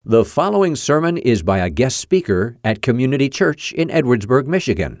The following sermon is by a guest speaker at Community Church in Edwardsburg,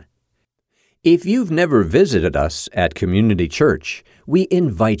 Michigan. If you've never visited us at Community Church, we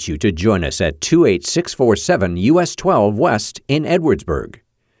invite you to join us at 28647 US 12 West in Edwardsburg.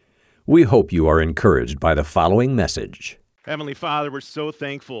 We hope you are encouraged by the following message. Heavenly Father, we're so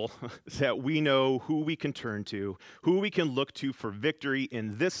thankful that we know who we can turn to, who we can look to for victory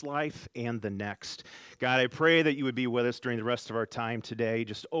in this life and the next. God, I pray that you would be with us during the rest of our time today.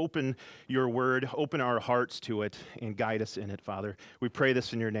 Just open your word, open our hearts to it, and guide us in it, Father. We pray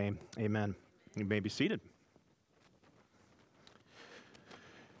this in your name. Amen. You may be seated.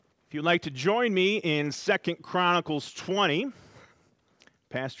 If you'd like to join me in 2 Chronicles 20,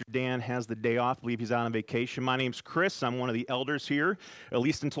 Pastor Dan has the day off. I believe he's out on vacation. My name's Chris. I'm one of the elders here, at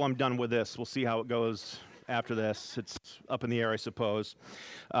least until I'm done with this. We'll see how it goes after this. It's up in the air, I suppose.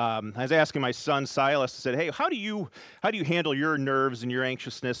 I was asking my son Silas, I said, hey, how do you handle your nerves and your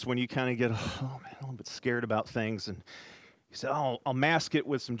anxiousness when you kind of get a little bit scared about things? And he said, I'll mask it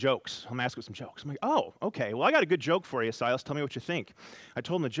with some jokes. I'm like, oh, okay. Well, I got a good joke for you, Silas. Tell me what you think. I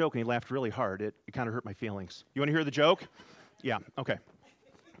told him the joke, and he laughed really hard. It kind of hurt my feelings. You want to hear the joke? Yeah, okay.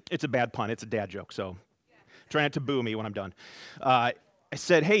 It's a bad pun. It's a dad joke, so try not to boo me when I'm done. I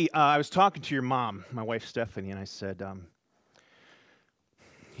said, hey, I was talking to your mom, my wife Stephanie, and I said,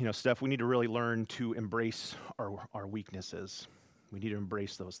 Steph, we need to really learn to embrace our weaknesses. We need to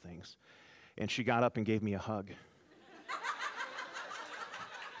embrace those things. And she got up and gave me a hug.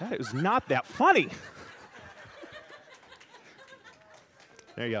 That is not that funny.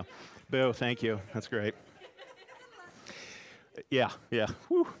 There you go. Boo, thank you. That's great. Yeah.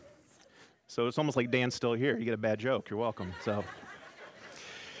 Whew. So it's almost like Dan's still here. You get a bad joke. You're welcome.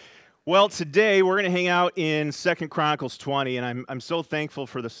 Well, today we're going to hang out in 2 Chronicles 20, and I'm so thankful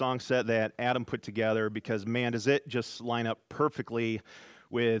for the song set that Adam put together because, man, does it just line up perfectly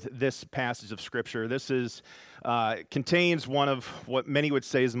with this passage of Scripture. This contains one of what many would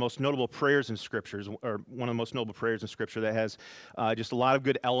say is the most notable prayers in Scriptures, or one of the most notable prayers in Scripture that has just a lot of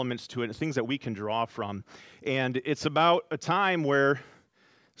good elements to it and things that we can draw from. And it's about a time where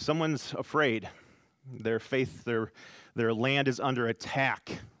someone's afraid. Their faith, their land is under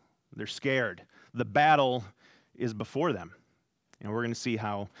attack. They're scared. The battle is before them. And we're going to see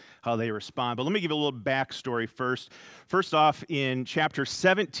how they respond. But let me give you a little backstory first. First off, in chapter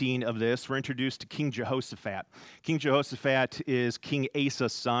 17 of this, we're introduced to King Jehoshaphat. King Jehoshaphat is King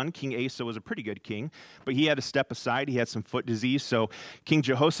Asa's son. King Asa was a pretty good king, but he had to step aside. He had some foot disease, so King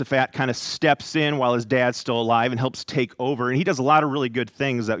Jehoshaphat kind of steps in while his dad's still alive and helps take over. And he does a lot of really good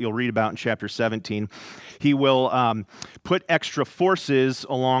things that you'll read about in chapter 17. He will put extra forces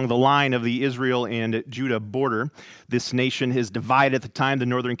along the line of the Israel and Judah border. This nation is divided at the time. The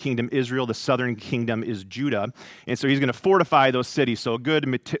northern kingdom, Israel, the southern kingdom is Judah. And so he's going to fortify those cities. So a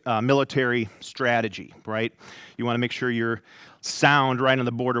good military strategy, right? You want to make sure you're sound right on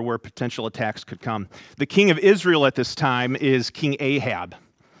the border where potential attacks could come. The king of Israel at this time is King Ahab.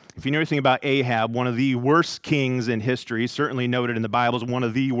 If you know anything about Ahab, one of the worst kings in history, certainly noted in the Bible as one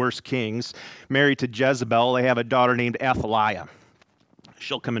of the worst kings, married to Jezebel. They have a daughter named Athaliah.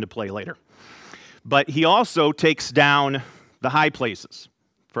 She'll come into play later. But he also takes down the high places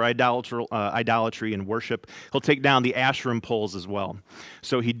for idolatry and worship. He'll take down the Asherim poles as well.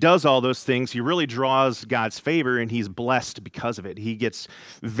 So he does all those things. He really draws God's favor, and he's blessed because of it. He gets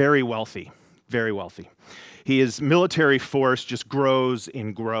very wealthy, very wealthy. His military force just grows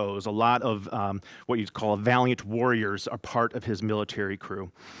and grows. A lot of what you'd call valiant warriors are part of his military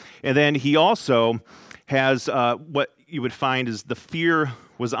crew. And then he also has what you would find is the fear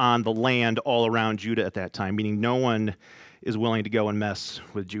was on the land all around Judah at that time, meaning no one is willing to go and mess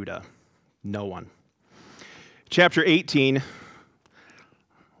with Judah. No one. Chapter 18, a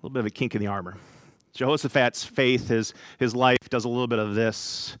little bit of a kink in the armor. Jehoshaphat's faith, his life does a little bit of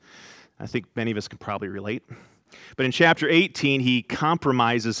this. I think many of us can probably relate. But in chapter 18, he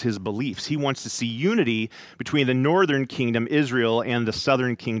compromises his beliefs. He wants to see unity between the northern kingdom, Israel, and the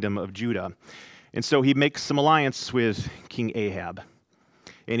southern kingdom of Judah. And so he makes some alliance with King Ahab.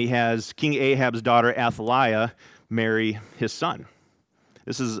 And he has King Ahab's daughter, Athaliah, marry his son.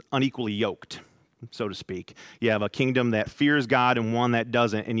 This is unequally yoked, so to speak. You have a kingdom that fears God and one that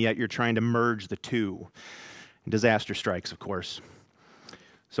doesn't, and yet you're trying to merge the two. And disaster strikes, of course.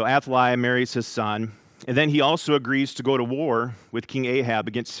 So Athaliah marries his son, and then he also agrees to go to war with King Ahab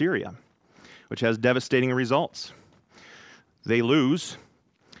against Syria, which has devastating results. They lose,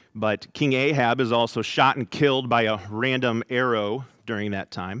 but King Ahab is also shot and killed by a random arrow during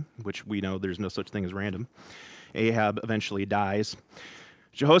that time, which we know there's no such thing as random. Ahab eventually dies.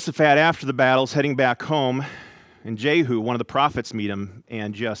 Jehoshaphat, after the battle, is heading back home and Jehu, one of the prophets, meet him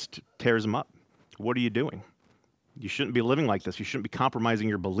and just tears him up. What are you doing? You shouldn't be living like this. You shouldn't be compromising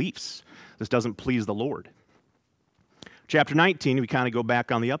your beliefs. This doesn't please the Lord. Chapter 19, we kind of go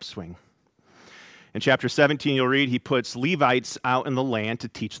back on the upswing. In chapter 17, you'll read he puts Levites out in the land to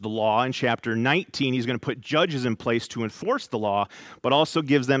teach the law. In chapter 19, he's going to put judges in place to enforce the law, but also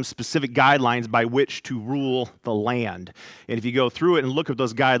gives them specific guidelines by which to rule the land. And if you go through it and look at what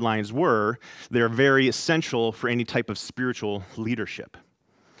those guidelines were, they're very essential for any type of spiritual leadership.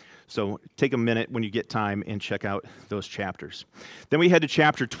 So take a minute when you get time and check out those chapters. Then we head to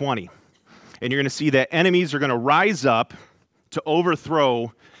chapter 20, and you're going to see that enemies are going to rise up to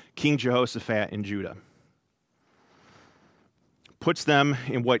overthrow King Jehoshaphat in Judah. Puts them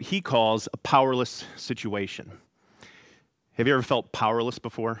in what he calls a powerless situation. Have you ever felt powerless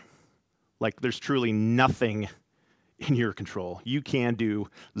before? Like there's truly nothing in your control. You can do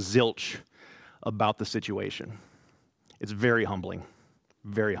zilch about the situation. It's very humbling.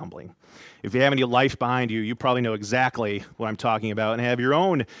 Very humbling. If you have any life behind you, you probably know exactly what I'm talking about and have your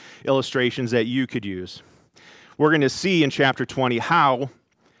own illustrations that you could use. We're going to see in chapter 20 how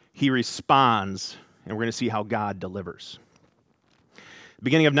he responds, and we're going to see how God delivers.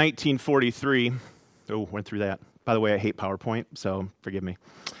 Beginning of 1943, went through that. By the way, I hate PowerPoint, so forgive me.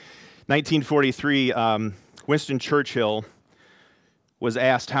 1943, Winston Churchill was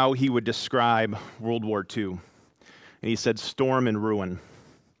asked how he would describe World War II. And he said, storm and ruin.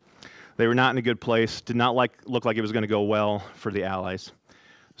 They were not in a good place, did not look like it was going to go well for the Allies.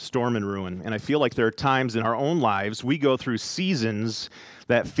 Storm and ruin. And I feel like there are times in our own lives we go through seasons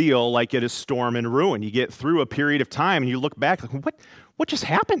that feel like it is storm and ruin. You get through a period of time and you look back like, what just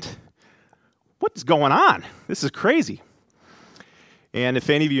happened? What's going on? This is crazy. And if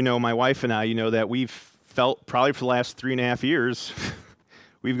any of you know my wife and I, you know that we've felt probably for the last 3.5 years,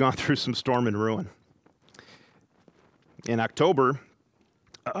 we've gone through some storm and ruin. In October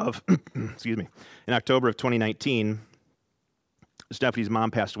of 2019, Stephanie's mom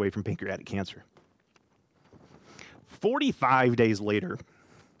passed away from pancreatic cancer. 45 days later,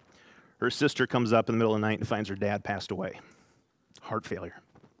 her sister comes up in the middle of the night and finds her dad passed away. Heart failure.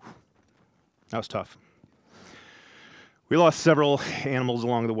 That was tough. We lost several animals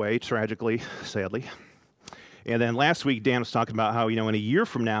along the way, tragically, sadly. And then last week, Dan was talking about how, in a year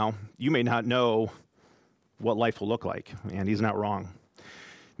from now, you may not know what life will look like. And he's not wrong.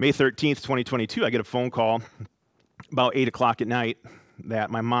 May 13th, 2022, I get a phone call about 8 o'clock at night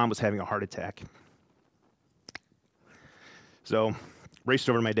that my mom was having a heart attack. So, raced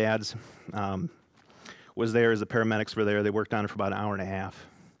over to my dad's, was there as the paramedics were there. They worked on her for about an hour and a half.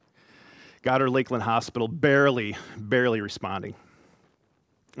 Got her to Lakeland Hospital, barely responding.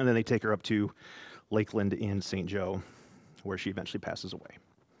 And then they take her up to Lakeland in St. Joe, where she eventually passes away.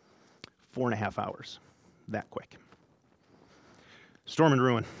 4.5 hours, that quick. Storm and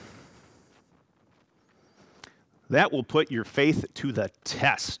ruin. That will put your faith to the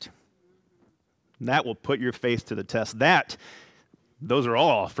test. That will put your faith to the test. Those are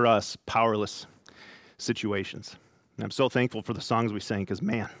all, for us, powerless situations. And I'm so thankful for the songs we sang because,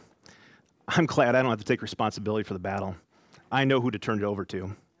 man, I'm glad I don't have to take responsibility for the battle. I know who to turn it over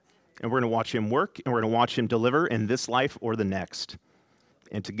to. And we're going to watch him work, and we're going to watch him deliver in this life or the next.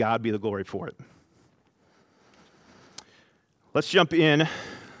 And to God be the glory for it. Let's jump in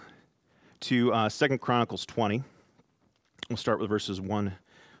to 2 Chronicles 20. We'll start with verses 1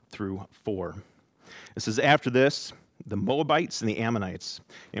 through 4. It says, after this, the Moabites and the Ammonites,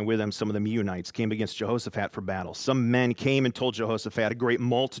 and with them some of the Meunites, came against Jehoshaphat for battle. Some men came and told Jehoshaphat, a great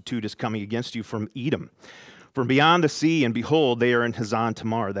multitude is coming against you from Edom, from beyond the sea, and behold, they are in Hazan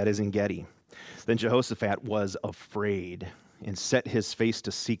Tamar, that is in Gedi. Then Jehoshaphat was afraid, and set his face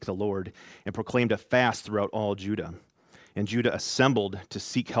to seek the Lord, and proclaimed a fast throughout all Judah. And Judah assembled to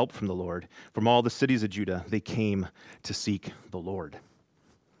seek help from the Lord. From all the cities of Judah, they came to seek the Lord.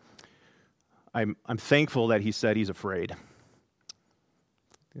 I'm thankful that he said he's afraid.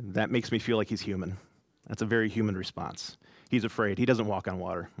 That makes me feel like he's human. That's a very human response. He's afraid. He doesn't walk on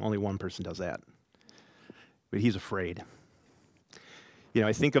water. Only one person does that. But he's afraid.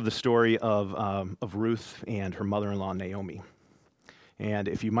 I think of the story of Ruth and her mother-in-law, Naomi. And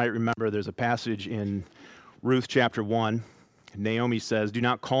if you might remember, there's a passage in Ruth chapter 1, Naomi says, do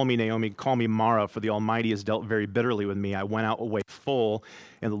not call me Naomi, call me Mara, for the Almighty has dealt very bitterly with me. I went out away full,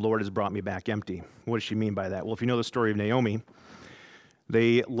 and the Lord has brought me back empty. What does she mean by that? Well, if you know the story of Naomi,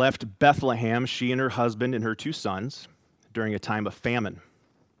 they left Bethlehem, she and her husband and her 2 sons, during a time of famine.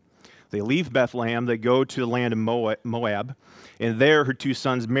 They leave Bethlehem, they go to the land of Moab, and there her 2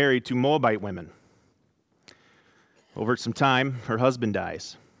 sons married 2 Moabite women. Over some time, her husband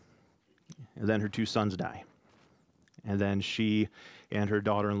dies, and then her 2 sons die. And then she and her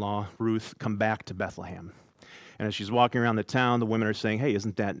daughter-in-law, Ruth, come back to Bethlehem. And as she's walking around the town, the women are saying, hey,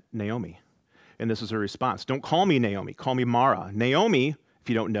 isn't that Naomi? And this is her response. Don't call me Naomi, call me Mara. Naomi, if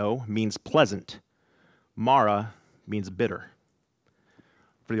you don't know, means pleasant. Mara means bitter.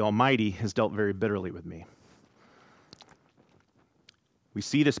 For the Almighty has dealt very bitterly with me. We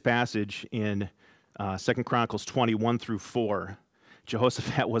see this passage in 2 Chronicles 21 through 4.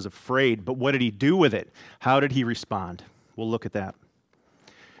 Jehoshaphat was afraid, but what did he do with it? How did he respond? We'll look at that.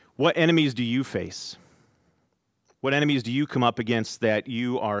 What enemies do you face? What enemies do you come up against that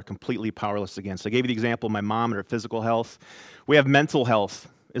you are completely powerless against? I gave you the example of my mom and her physical health. We have mental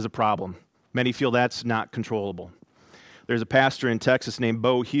health is a problem. Many feel that's not controllable. There's a pastor in Texas named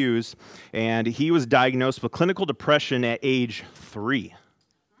Bo Hughes, and he was diagnosed with clinical depression at age 3.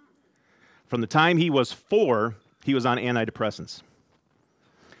 From the time he was 4, he was on antidepressants.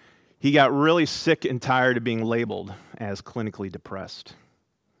 He got really sick and tired of being labeled as clinically depressed.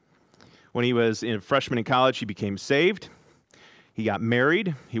 When he was a freshman in college, he became saved. He got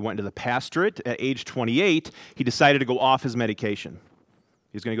married. He went into the pastorate. At age 28, he decided to go off his medication.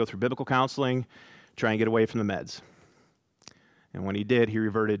 He was going to go through biblical counseling, try and get away from the meds. And when he did, he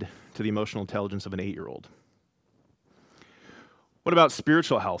reverted to the emotional intelligence of an 8-year-old. What about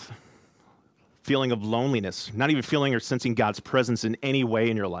spiritual health? Feeling of loneliness, not even feeling or sensing God's presence in any way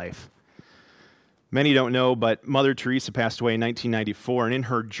in your life. Many don't know, but Mother Teresa passed away in 1994, and in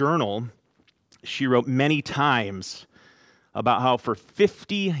her journal, she wrote many times about how for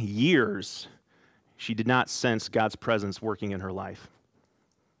 50 years she did not sense God's presence working in her life.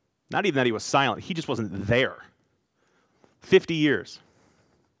 Not even that he was silent, he just wasn't there. 50 years.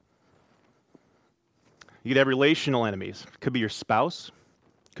 You could have relational enemies. Could be your spouse,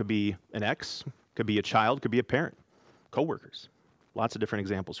 could be an ex, could be a child, could be a parent, coworkers. Lots of different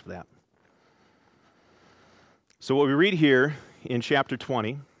examples for that. So what we read here in chapter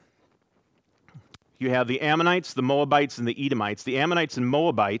 20, you have the Ammonites, the Moabites, and the Edomites. The Ammonites and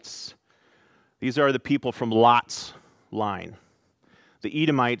Moabites, these are the people from Lot's line. The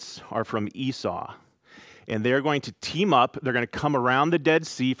Edomites are from Esau. And they're going to team up. They're going to come around the Dead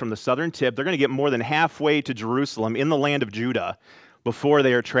Sea from the southern tip. They're going to get more than halfway to Jerusalem in the land of Judah before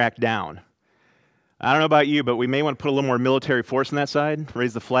they are tracked down. I don't know about you, but we may want to put a little more military force on that side,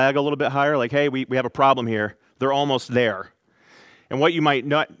 raise the flag a little bit higher, like, hey, we have a problem here. They're almost there. And what you might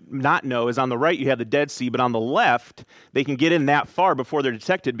not know is on the right you have the Dead Sea, but on the left, they can get in that far before they're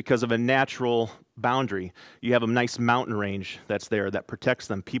detected because of a natural boundary. You have a nice mountain range that's there that protects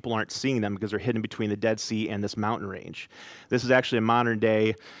them. People aren't seeing them because they're hidden between the Dead Sea and this mountain range. This is actually a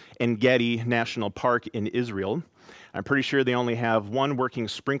modern-day En-Gedi National Park in Israel. I'm pretty sure they only have one working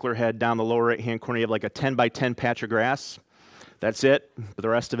sprinkler head down the lower right-hand corner. You have like a 10 by 10 patch of grass. That's it, but the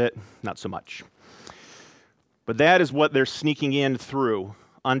rest of it, not so much. But that is what they're sneaking in through,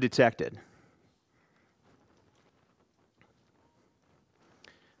 undetected.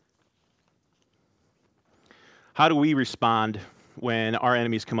 How do we respond when our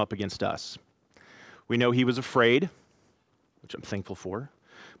enemies come up against us? We know he was afraid, which I'm thankful for.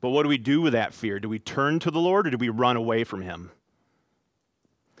 But what do we do with that fear? Do we turn to the Lord or do we run away from him?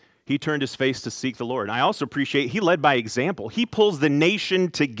 He turned his face to seek the Lord. And I also appreciate he led by example. He pulls the nation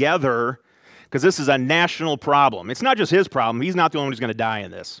together because this is a national problem. It's not just his problem. He's not the only one who's going to die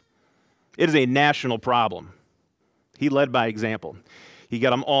in this. It is a national problem. He led by example. He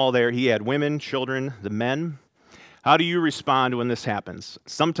got them all there. He had women, children, the men. How do you respond when this happens?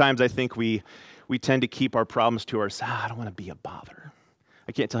 Sometimes I think we tend to keep our problems to ourselves. I don't want to be a bother.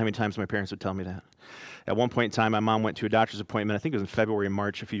 I can't tell how many times my parents would tell me that. At one point in time, my mom went to a doctor's appointment, I think it was in February and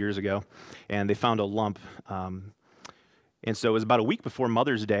March a few years ago, and they found a lump. And so it was about a week before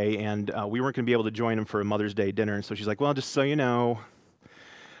Mother's Day, and we weren't going to be able to join them for a Mother's Day dinner. And so she's like, well, just so you know,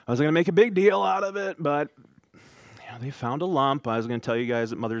 I was going to make a big deal out of it, but they found a lump. I was going to tell you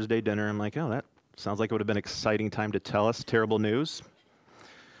guys at Mother's Day dinner. I'm like, oh, that sounds like it would have been an exciting time to tell us terrible news.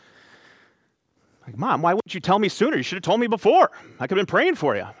 Like, Mom, why wouldn't you tell me sooner? You should have told me before. I could have been praying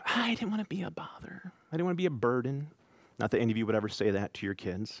for you. I didn't want to be a bother. I didn't want to be a burden. Not that any of you would ever say that to your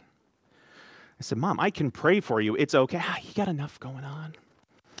kids. I said, Mom, I can pray for you. It's okay. You got enough going on.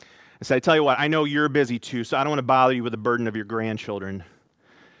 I said, I tell you what, I know you're busy too, so I don't want to bother you with the burden of your grandchildren.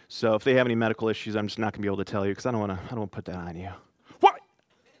 So if they have any medical issues, I'm just not going to be able to tell you because I don't want to put that on you. What?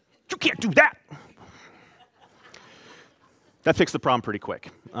 You can't do that. That fixed the problem pretty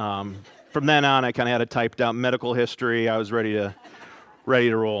quick. From then on, I kind of had a typed out medical history. I was ready to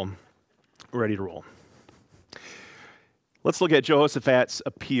roll. Let's look at Jehoshaphat's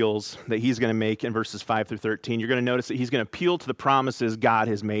appeals that he's going to make in verses 5 through 13. You're going to notice that he's going to appeal to the promises God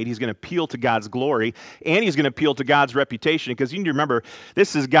has made. He's going to appeal to God's glory, and he's going to appeal to God's reputation, because you need to remember,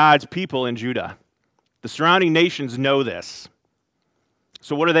 this is God's people in Judah. The surrounding nations know this.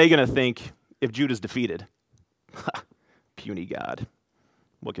 So what are they going to think if Judah's defeated? Puny God.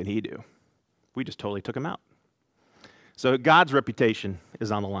 What can he do? We just totally took him out. So God's reputation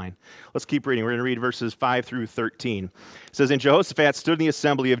is on the line. Let's keep reading. We're going to read verses 5 through 13. It says, And Jehoshaphat stood in the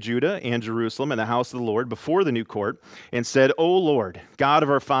assembly of Judah and Jerusalem in the house of the Lord before the new court and said, O Lord, God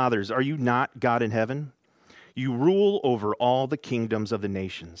of our fathers, are you not God in heaven? You rule over all the kingdoms of the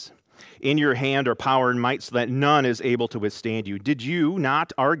nations. In your hand are power and might, so that none is able to withstand you. Did you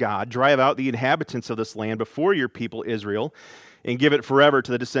not, our God, drive out the inhabitants of this land before your people Israel and give it forever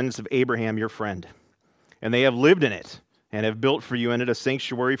to the descendants of Abraham, your friend? And they have lived in it, and have built for you in it a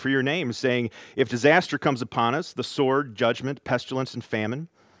sanctuary for your name, saying, If disaster comes upon us, the sword, judgment, pestilence, and famine,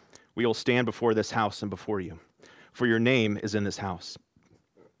 we will stand before this house and before you. For your name is in this house,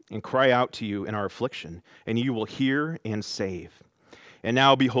 and cry out to you in our affliction, and you will hear and save. And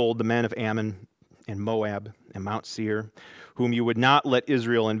now behold, the men of Ammon and Moab and Mount Seir, whom you would not let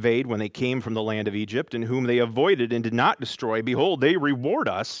Israel invade when they came from the land of Egypt, and whom they avoided and did not destroy, behold, they reward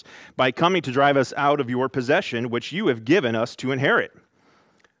us by coming to drive us out of your possession, which you have given us to inherit.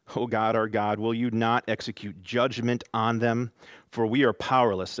 O God, our God, will you not execute judgment on them? For we are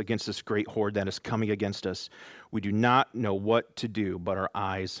powerless against this great horde that is coming against us. We do not know what to do, but our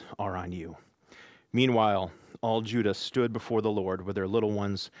eyes are on you. Meanwhile, all Judah stood before the Lord with their little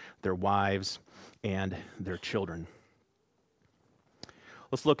ones, their wives, and their children.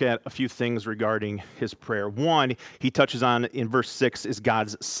 Let's look at a few things regarding his prayer. One, he touches on in verse 6 is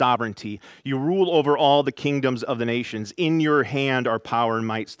God's sovereignty. You rule over all the kingdoms of the nations. In your hand are power and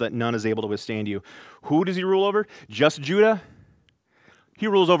might, so that none is able to withstand you. Who does he rule over? Just Judah? He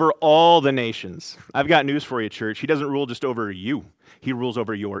rules over all the nations. I've got news for you, church. He doesn't rule just over you. He rules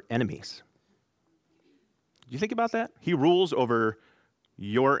over your enemies. Do you think about that? He rules over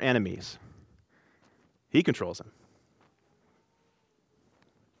your enemies. He controls them.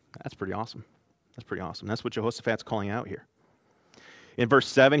 That's pretty awesome. That's pretty awesome. That's what Jehoshaphat's calling out here. In verse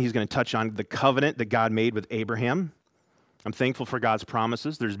 7, he's going to touch on the covenant that God made with Abraham. I'm thankful for God's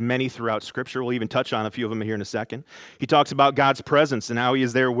promises. There's many throughout Scripture. We'll even touch on a few of them here in a second. He talks about God's presence and how he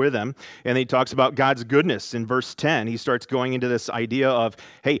is there with them. And then he talks about God's goodness. In verse 10, he starts going into this idea of,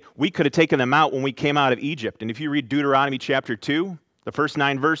 hey, we could have taken them out when we came out of Egypt. And if you read Deuteronomy chapter 2, the first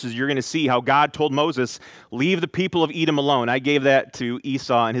 9 verses, you're going to see how God told Moses, leave the people of Edom alone. I gave that to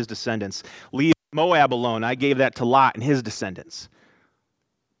Esau and his descendants. Leave Moab alone. I gave that to Lot and his descendants.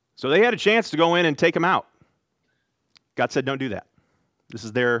 So they had a chance to go in and take them out. God said, don't do that. This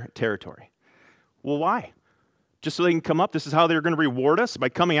is their territory. Well, why? Just so they can come up? This is how they're going to reward us? By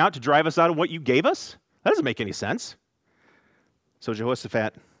coming out to drive us out of what you gave us? That doesn't make any sense. So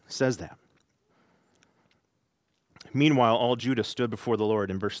Jehoshaphat says that. Meanwhile, all Judah stood before the Lord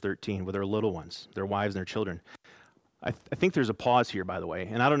in verse 13 with their little ones, their wives and their children. I think there's a pause here, by the way,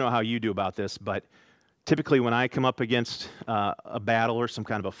 and I don't know how you do about this, but typically when I come up against a battle or some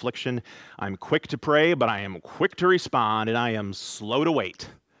kind of affliction, I'm quick to pray, but I am quick to respond, and I am slow to wait.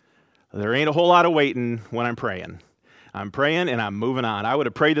 There ain't a whole lot of waiting when I'm praying. I'm praying, and I'm moving on. I would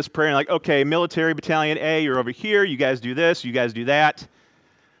have prayed this prayer, and like, okay, military battalion A, you're over here. You guys do this. You guys do that.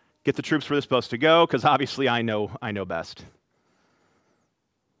 Get the troops where they're supposed to go, because obviously I know best.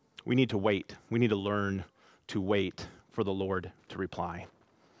 We need to wait. We need to learn to wait for the Lord to reply.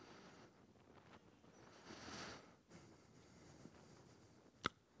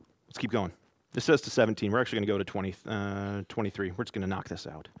 Let's keep going. This says to 17. We're actually going to go to 23. We're just going to knock this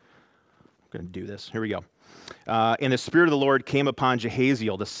out. I'm going to do this. Here we go. And the Spirit of the Lord came upon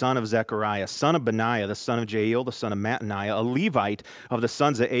Jehaziel, the son of Zechariah, son of Benaiah, the son of Jael, the son of Mattaniah, a Levite of the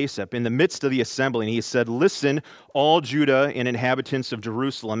sons of Asaph, in the midst of the assembly. And he said, listen, all Judah and inhabitants of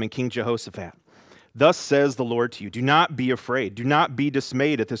Jerusalem and King Jehoshaphat. Thus says the Lord to you, do not be afraid, do not be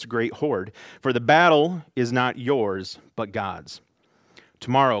dismayed at this great horde, for the battle is not yours, but God's.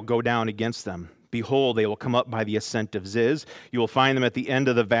 Tomorrow go down against them. Behold, they will come up by the ascent of Ziz. You will find them at the end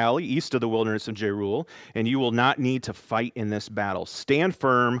of the valley, east of the wilderness of Jeruel, and you will not need to fight in this battle. Stand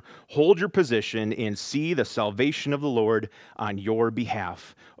firm, hold your position, and see the salvation of the Lord on your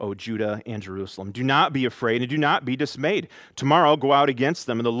behalf, O Judah and Jerusalem. Do not be afraid and do not be dismayed. Tomorrow go out against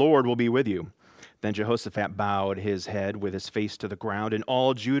them, and the Lord will be with you. Then Jehoshaphat bowed his head with his face to the ground, and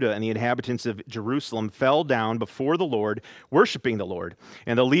all Judah and the inhabitants of Jerusalem fell down before the Lord, worshiping the Lord.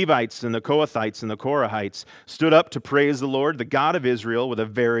 And the Levites and the Kohathites and the Korahites stood up to praise the Lord, the God of Israel, with a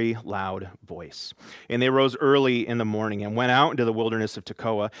very loud voice. And they rose early in the morning and went out into the wilderness of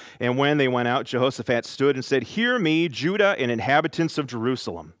Tekoa. And when they went out, Jehoshaphat stood and said, "Hear me, Judah and inhabitants of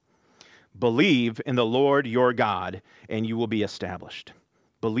Jerusalem. Believe in the Lord your God, and you will be established.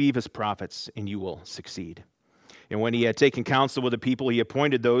 Believe his prophets, and you will succeed." And when he had taken counsel with the people, he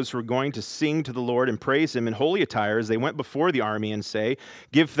appointed those who were going to sing to the Lord and praise him in holy attire as they went before the army and say,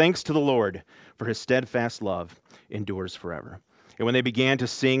 "Give thanks to the Lord, for his steadfast love endures forever." And when they began to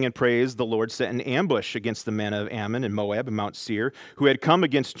sing and praise, the Lord set an ambush against the men of Ammon and Moab and Mount Seir, who had come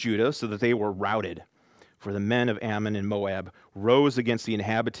against Judah, so that they were routed. For the men of Ammon and Moab rose against the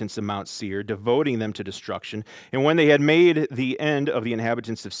inhabitants of Mount Seir, devoting them to destruction. And when they had made the end of the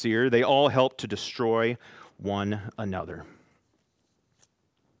inhabitants of Seir, they all helped to destroy one another.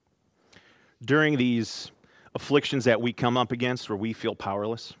 During these afflictions that we come up against where we feel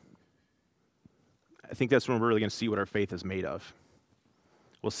powerless, I think that's when we're really going to see what our faith is made of.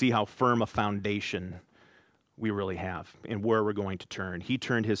 We'll see how firm a foundation we really have and where we're going to turn. He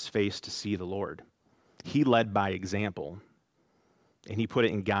turned his face to see the Lord. He led by example, and he put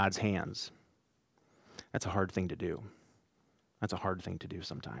it in God's hands. That's a hard thing to do. That's a hard thing to do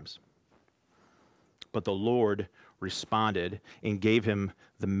sometimes. But the Lord responded and gave him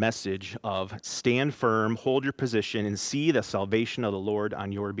the message of stand firm, hold your position, and see the salvation of the Lord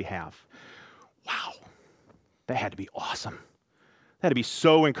on your behalf. Wow, that had to be awesome. That had to be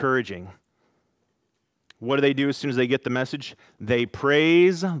so encouraging. What do they do as soon as they get the message? They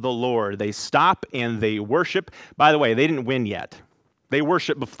praise the Lord. They stop and they worship. By the way, they didn't win yet. They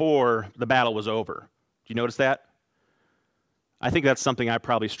worshiped before the battle was over. Do you notice that? I think that's something I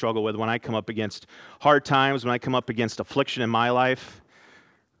probably struggle with when I come up against hard times, when I come up against affliction in my life.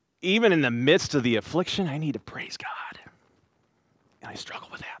 Even in the midst of the affliction, I need to praise God. And I struggle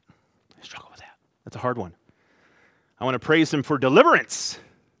with that. That's a hard one. I want to praise him for deliverance.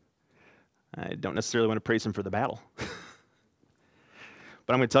 I don't necessarily want to praise him for the battle.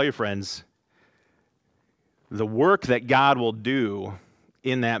 But I'm going to tell you, friends, the work that God will do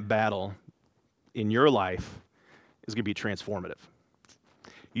in that battle in your life is going to be transformative.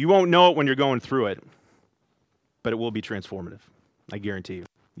 You won't know it when you're going through it, but it will be transformative. I guarantee you.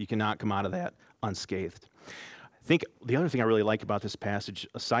 You cannot come out of that unscathed. I think the other thing I really like about this passage,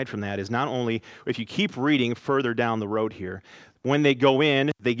 aside from that, is not only, if you keep reading further down the road here, when they go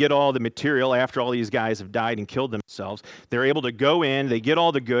in, they get all the material after all these guys have died and killed themselves. They're able to go in, they get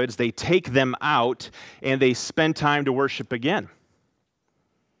all the goods, they take them out, and they spend time to worship again.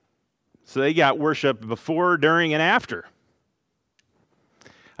 So they got worship before, during, and after.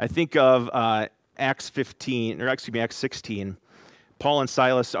 I think of Acts 16. Paul and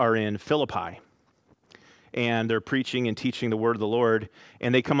Silas are in Philippi, and they're preaching and teaching the word of the Lord,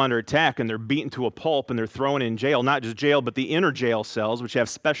 and they come under attack, and they're beaten to a pulp, and they're thrown in jail. Not just jail, but the inner jail cells, which have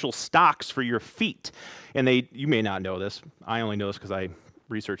special stocks for your feet. And you may not know this. I only know this because I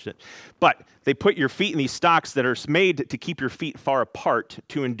researched it. But they put your feet in these stocks that are made to keep your feet far apart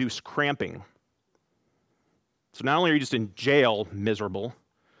to induce cramping. So not only are you just in jail miserable,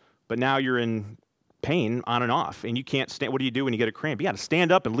 but now you're in pain on and off, and you can't stand. What do you do when you get a cramp? You got to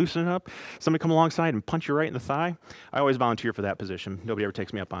stand up and loosen it up. Somebody come alongside and punch you right in the thigh. I always volunteer for that position. Nobody ever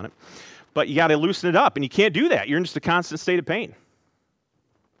takes me up on it. But you got to loosen it up, and you can't do that. You're in just a constant state of pain.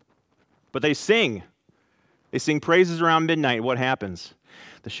 But they sing. They sing praises around midnight. What happens?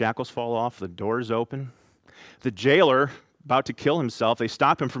 The shackles fall off. The doors open. The jailer, about to kill himself, they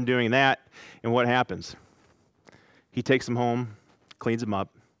stop him from doing that, and what happens? He takes them home, cleans them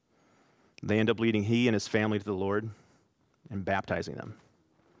up. They end up leading he and his family to the Lord and baptizing them.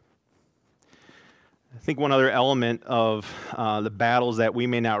 I think one other element of the battles that we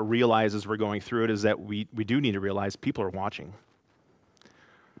may not realize as we're going through it is that we do need to realize people are watching.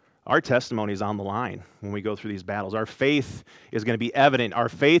 Our testimony is on the line when we go through these battles. Our faith is going to be evident. Our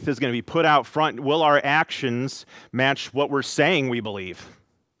faith is going to be put out front. Will our actions match what we're saying we believe?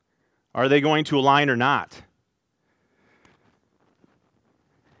 Are they going to align or not?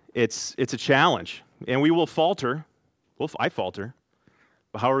 It's a challenge, and we will falter. I falter,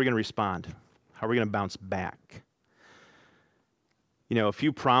 but how are we going to respond? How are we going to bounce back? You know, a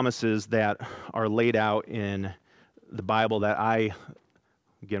few promises that are laid out in the Bible that I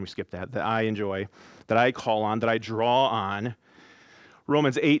enjoy, that I call on, that I draw on.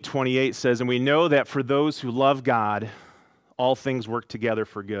 Romans 8:28 says, "And we know that for those who love God, all things work together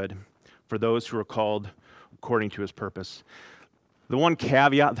for good, for those who are called according to his purpose." The one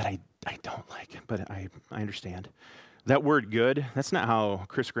caveat that I don't like, but I understand. That word good, that's not how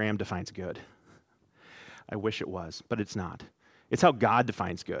Chris Graham defines good. I wish it was, but it's not. It's how God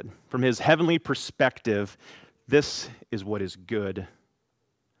defines good. From his heavenly perspective, this is what is good.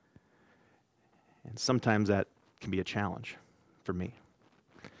 And sometimes that can be a challenge for me.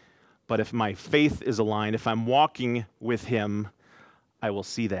 But if my faith is aligned, if I'm walking with him, I will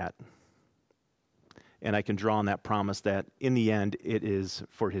see that. And I can draw on that promise that in the end, it is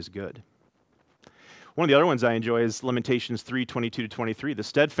for his good. One of the other ones I enjoy is Lamentations 3:22-23. The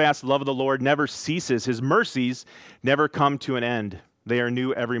steadfast love of the Lord never ceases. His mercies never come to an end. They are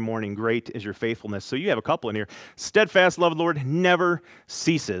new every morning. Great is your faithfulness. So you have a couple in here. Steadfast love of the Lord never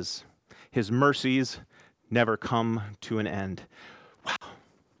ceases. His mercies never come to an end. Wow.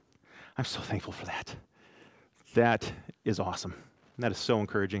 I'm so thankful for that. That is awesome. That is so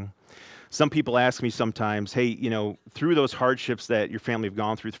encouraging. Some people ask me sometimes, hey, through those hardships that your family have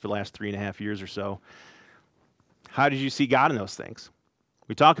gone through for the last 3.5 years or so, how did you see God in those things?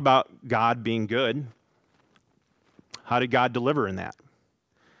 We talk about God being good. How did God deliver in that?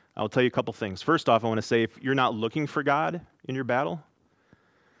 I'll tell you a couple things. First off, I want to say if you're not looking for God in your battle,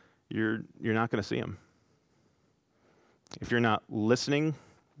 you're not going to see him. If you're not listening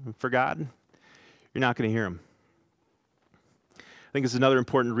for God, you're not going to hear him. I think it's another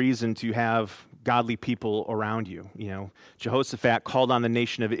important reason to have godly people around you. Jehoshaphat called on the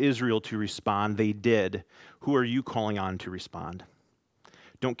nation of Israel to respond. They did. Who are you calling on to respond?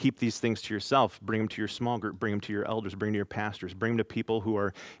 Don't keep these things to yourself. Bring them to your small group. Bring them to your elders. Bring them to your pastors. Bring them to people who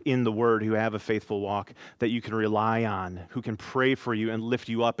are in the Word, who have a faithful walk that you can rely on, who can pray for you and lift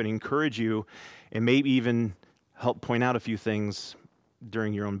you up and encourage you, and maybe even help point out a few things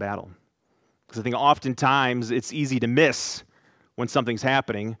during your own battle. Because I think oftentimes it's easy to miss when something's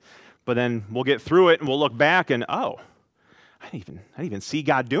happening, but then we'll get through it and we'll look back and, I didn't even see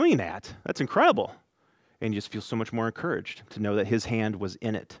God doing that. That's incredible. And you just feel so much more encouraged to know that his hand was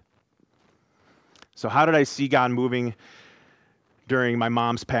in it. So how did I see God moving during my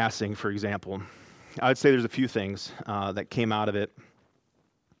mom's passing, for example? I would say there's a few things that came out of it.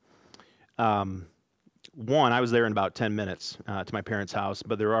 One, I was there in about 10 minutes to my parents' house,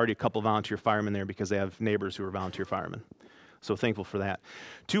 but there were already a couple volunteer firemen there because they have neighbors who are volunteer firemen. So thankful for that.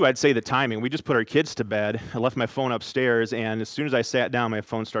 Two, I'd say the timing. We just put our kids to bed. I left my phone upstairs, and as soon as I sat down, my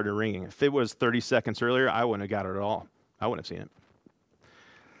phone started ringing. If it was 30 seconds earlier, I wouldn't have got it at all. I wouldn't have seen it.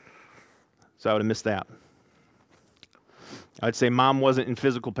 So I would have missed that. I'd say mom wasn't in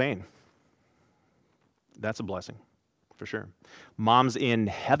physical pain. That's a blessing, for sure. Mom's in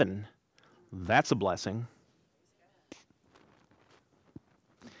heaven. That's a blessing.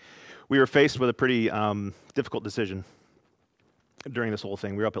 We were faced with a pretty difficult decision during this whole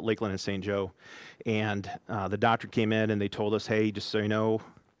thing. We were up at Lakeland and St. Joe, and the doctor came in and they told us, hey, just so you know,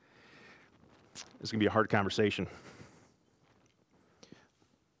 it's going to be a hard conversation.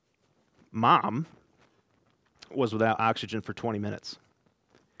 Mom was without oxygen for 20 minutes.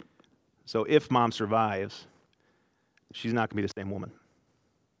 So if mom survives, she's not going to be the same woman.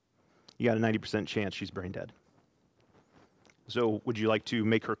 You got a 90% chance she's brain dead. So would you like to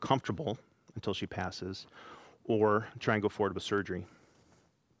make her comfortable until she passes, or try and go forward with surgery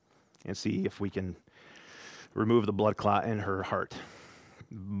and see if we can remove the blood clot in her heart?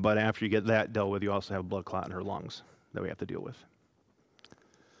 But after you get that dealt with, you also have a blood clot in her lungs that we have to deal with. I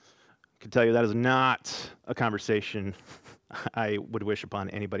can tell you that is not a conversation I would wish upon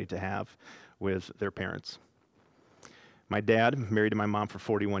anybody to have with their parents. My dad, married to my mom for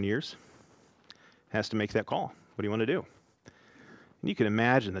 41 years, has to make that call. What do you want to do? And you can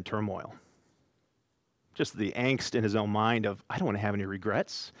imagine the turmoil. Just the angst in his own mind of, I don't want to have any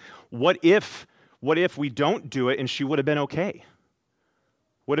regrets. What if we don't do it and she would have been okay?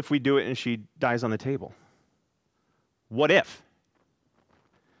 What if we do it and she dies on the table? What if?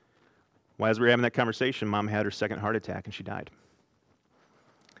 Well, as we were having that conversation, mom had her second heart attack and she died.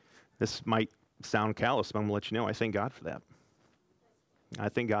 This might sound callous, but I'm going to let you know, I thank God for that. I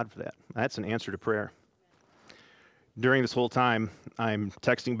thank God for that. That's an answer to prayer. During this whole time, I'm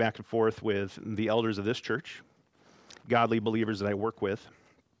texting back and forth with the elders of this church, godly believers that I work with.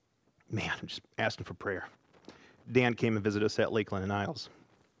 Man, I'm just asking for prayer. Dan came and visited us at Lakeland and Isles.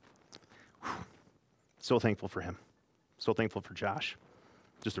 Whew. So thankful for him. So thankful for Josh.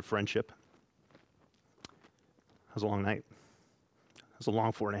 Just a friendship. It was a long night. It was a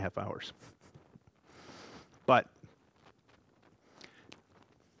long 4.5 hours. But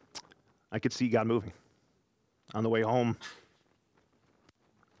I could see God moving. On the way home,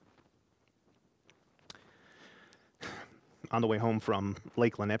 from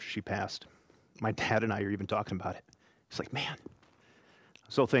Lakeland after she passed, my dad and I are even talking about it. He's like, man, I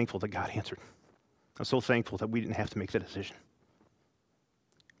So thankful that God answered. I'm so thankful that we didn't have to make the decision.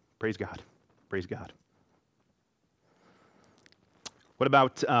 Praise God. Praise God. What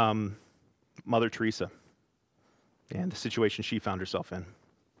about Mother Teresa and the situation she found herself in?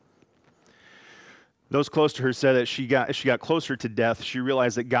 Those close to her said that she got closer to death, she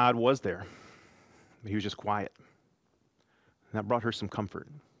realized that God was there. He was just quiet. And that brought her some comfort.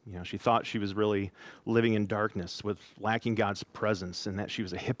 She thought she was really living in darkness with lacking God's presence and that she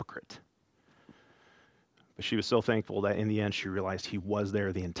was a hypocrite. But she was so thankful that in the end she realized he was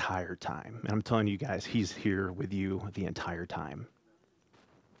there the entire time. And I'm telling you guys, he's here with you the entire time.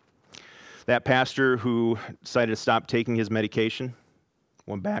 That pastor who decided to stop taking his medication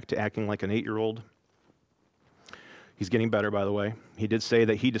went back to acting like an 8-year-old. He's getting better, by the way. He did say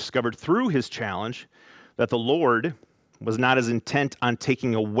that he discovered through his challenge that the Lord was not as intent on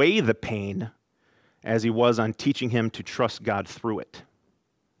taking away the pain as he was on teaching him to trust God through it.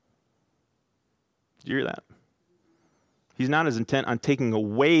 Did you hear that? He's not as intent on taking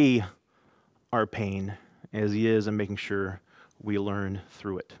away our pain as he is on making sure we learn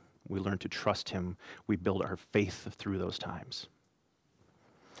through it. We learn to trust him. We build our faith through those times.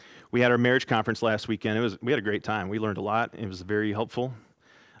 We had our marriage conference last weekend. We had a great time. We learned a lot. It was very helpful.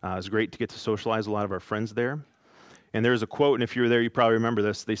 It was great to get to socialize a lot of our friends there. And there's a quote, and if you were there, you probably remember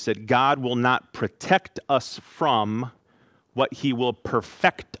this. They said, God will not protect us from what he will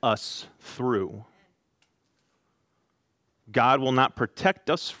perfect us through. God will not protect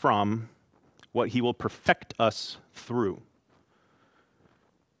us from what he will perfect us through.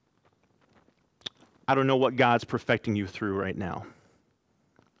 I don't know what God's perfecting you through right now.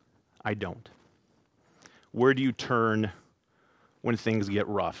 I don't. Where do you turn when things get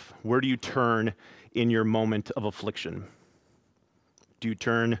rough? Where do you turn in your moment of affliction? Do you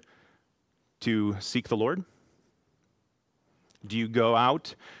turn to seek the Lord? Do you go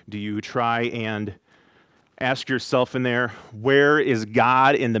out? Do you try and ask yourself in there, where is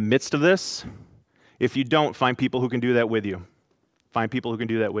God in the midst of this? If you don't, find people who can do that with you. Find people who can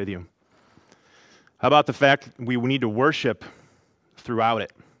do that with you. How about the fact we need to worship throughout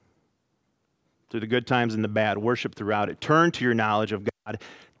it? Through the good times and the bad, worship throughout it. Turn to your knowledge of God.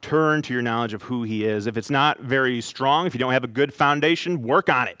 Turn to your knowledge of who he is. If it's not very strong, if you don't have a good foundation, work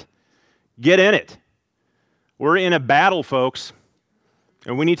on it. Get in it. We're in a battle, folks,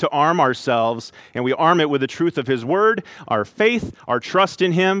 and we need to arm ourselves, and we arm it with the truth of his word, our faith, our trust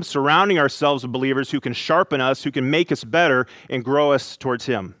in him, surrounding ourselves with believers who can sharpen us, who can make us better, and grow us towards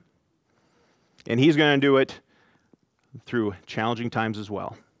him. And he's going to do it through challenging times as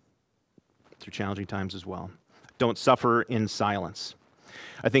well. Don't suffer in silence.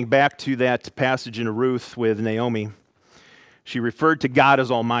 I think back to that passage in Ruth with Naomi. She referred to God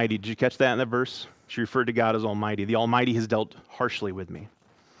as Almighty. Did you catch that in that verse? She referred to God as Almighty. The Almighty has dealt harshly with me.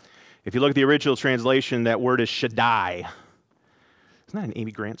 If you look at the original translation, that word is Shaddai. Isn't that an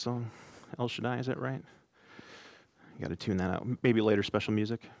Amy Grant song? El Shaddai, is that right? You got to tune that out. Maybe later special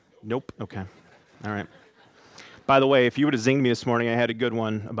music? Nope. Okay. All right. By the way, if you would have zinged me this morning, I had a good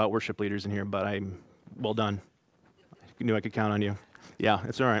one about worship leaders in here, but I'm well done. I knew I could count on you. Yeah,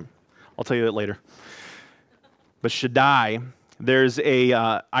 it's all right. I'll tell you that later. But Shaddai, there's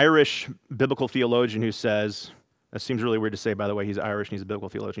a Irish biblical theologian who says, that seems really weird to say, by the way, he's Irish and he's a biblical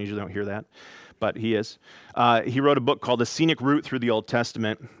theologian. You usually don't hear that, but he is. He wrote a book called The Scenic Route Through the Old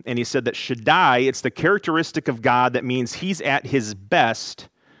Testament, and he said that Shaddai, it's the characteristic of God that means he's at his best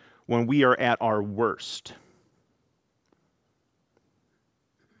when we are at our worst.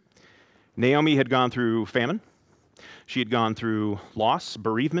 Naomi had gone through famine. She had gone through loss,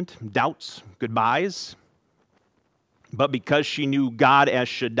 bereavement, doubts, goodbyes. But because she knew God as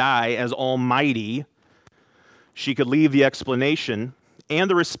Shaddai, as Almighty, she could leave the explanation and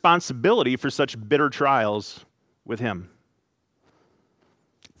the responsibility for such bitter trials with him.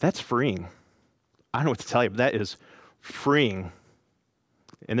 That's freeing. I don't know what to tell you, but that is freeing.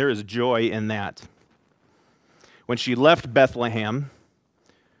 And there is joy in that. When she left Bethlehem,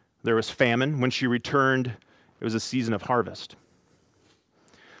 there was famine. When she returned, it was a season of harvest.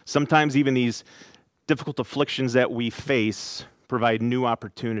 Sometimes even these difficult afflictions that we face provide new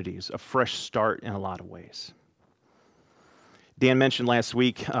opportunities, a fresh start in a lot of ways. Dan mentioned last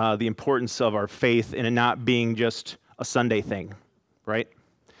week the importance of our faith in it not being just a Sunday thing, right?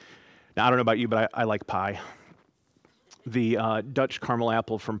 Now, I don't know about you, but I like pie. The Dutch caramel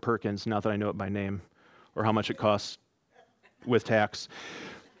apple from Perkins, not that I know it by name, or how much it costs with tax.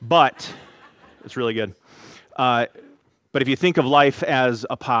 But it's really good. But if you think of life as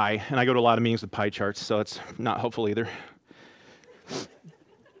a pie, and I go to a lot of meetings with pie charts, so it's not helpful either.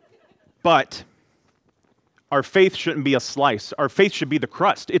 But Our faith shouldn't be a slice. Our faith should be the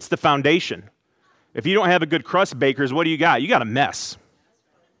crust. It's the foundation. If you don't have a good crust, bakers, what do you got? You got a mess.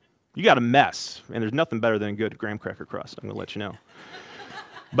 You got a mess. And there's nothing better than a good graham cracker crust. I'm going to let you know.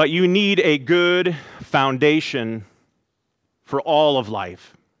 But you need a good foundation for all of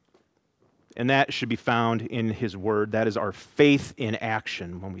life. And that should be found in His Word. That is our faith in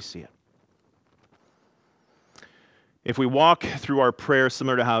action when we see it. If we walk through our prayer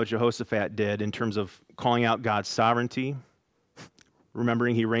similar to how Jehoshaphat did in terms of calling out God's sovereignty,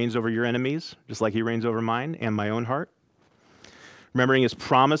 remembering He reigns over your enemies, just like He reigns over mine and my own heart, remembering His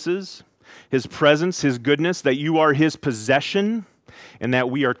promises, His presence, His goodness, that you are His possession, and that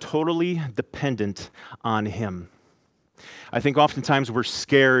we are totally dependent on Him. I think oftentimes we're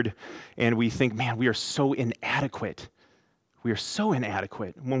scared and we think, man, we are so inadequate. We are so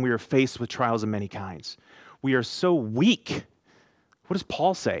inadequate when we are faced with trials of many kinds. We are so weak. What does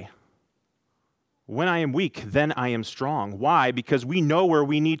Paul say? When I am weak, then I am strong. Why? Because we know where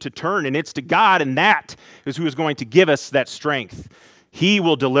we need to turn, and it's to God, and that is who is going to give us that strength. He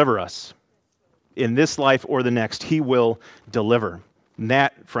will deliver us in this life or the next. He will deliver. And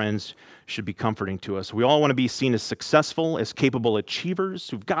that, friends, should be comforting to us. We all want to be seen as successful, as capable achievers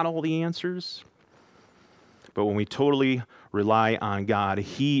who've got all the answers. But when we totally rely on God,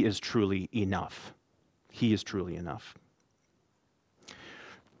 He is truly enough. He is truly enough.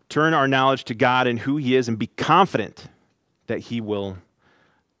 Turn our knowledge to God and who He is and be confident that He will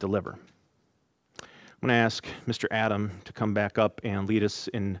deliver. I'm going to ask Mr. Adam to come back up and lead us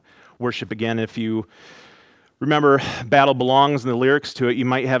in worship again. If you remember Battle Belongs and the lyrics to it, you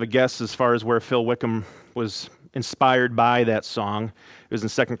might have a guess as far as where Phil Wickham was inspired by that song. It was in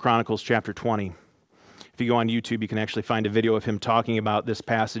 2 Chronicles chapter 20. If you go on YouTube, you can actually find a video of him talking about this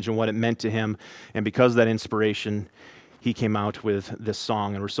passage and what it meant to him. And because of that inspiration, he came out with this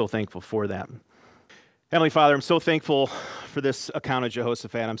song, and we're so thankful for that. Heavenly Father, I'm so thankful for this account of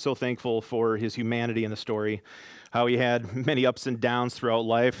Jehoshaphat. I'm so thankful for his humanity in the story, how he had many ups and downs throughout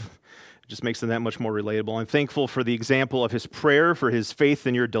life. It just makes him that much more relatable. I'm thankful for the example of his prayer, for his faith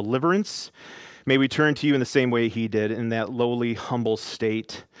in your deliverance. May we turn to you in the same way he did, in that lowly, humble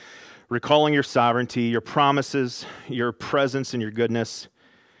state, recalling your sovereignty, your promises, your presence, and your goodness,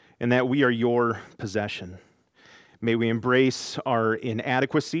 and that we are your possession. May we embrace our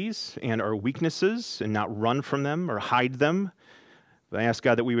inadequacies and our weaknesses and not run from them or hide them. But I ask,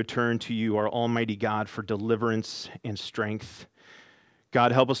 God, that we would turn to you, our almighty God, for deliverance and strength.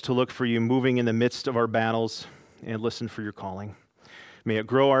 God, help us to look for you moving in the midst of our battles and listen for your calling. May it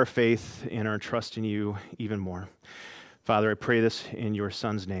grow our faith and our trust in you even more. Father, I pray this in your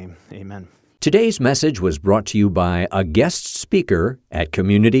Son's name. Amen. Today's message was brought to you by a guest speaker at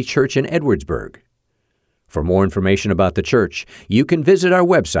Community Church in Edwardsburg. For more information about the church, you can visit our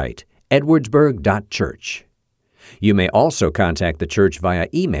website, edwardsburg.church. You may also contact the church via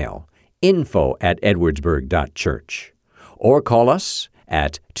email, info@edwardsburg.church, or call us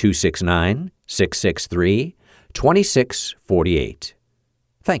at 269-663-2648.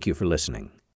 Thank you for listening.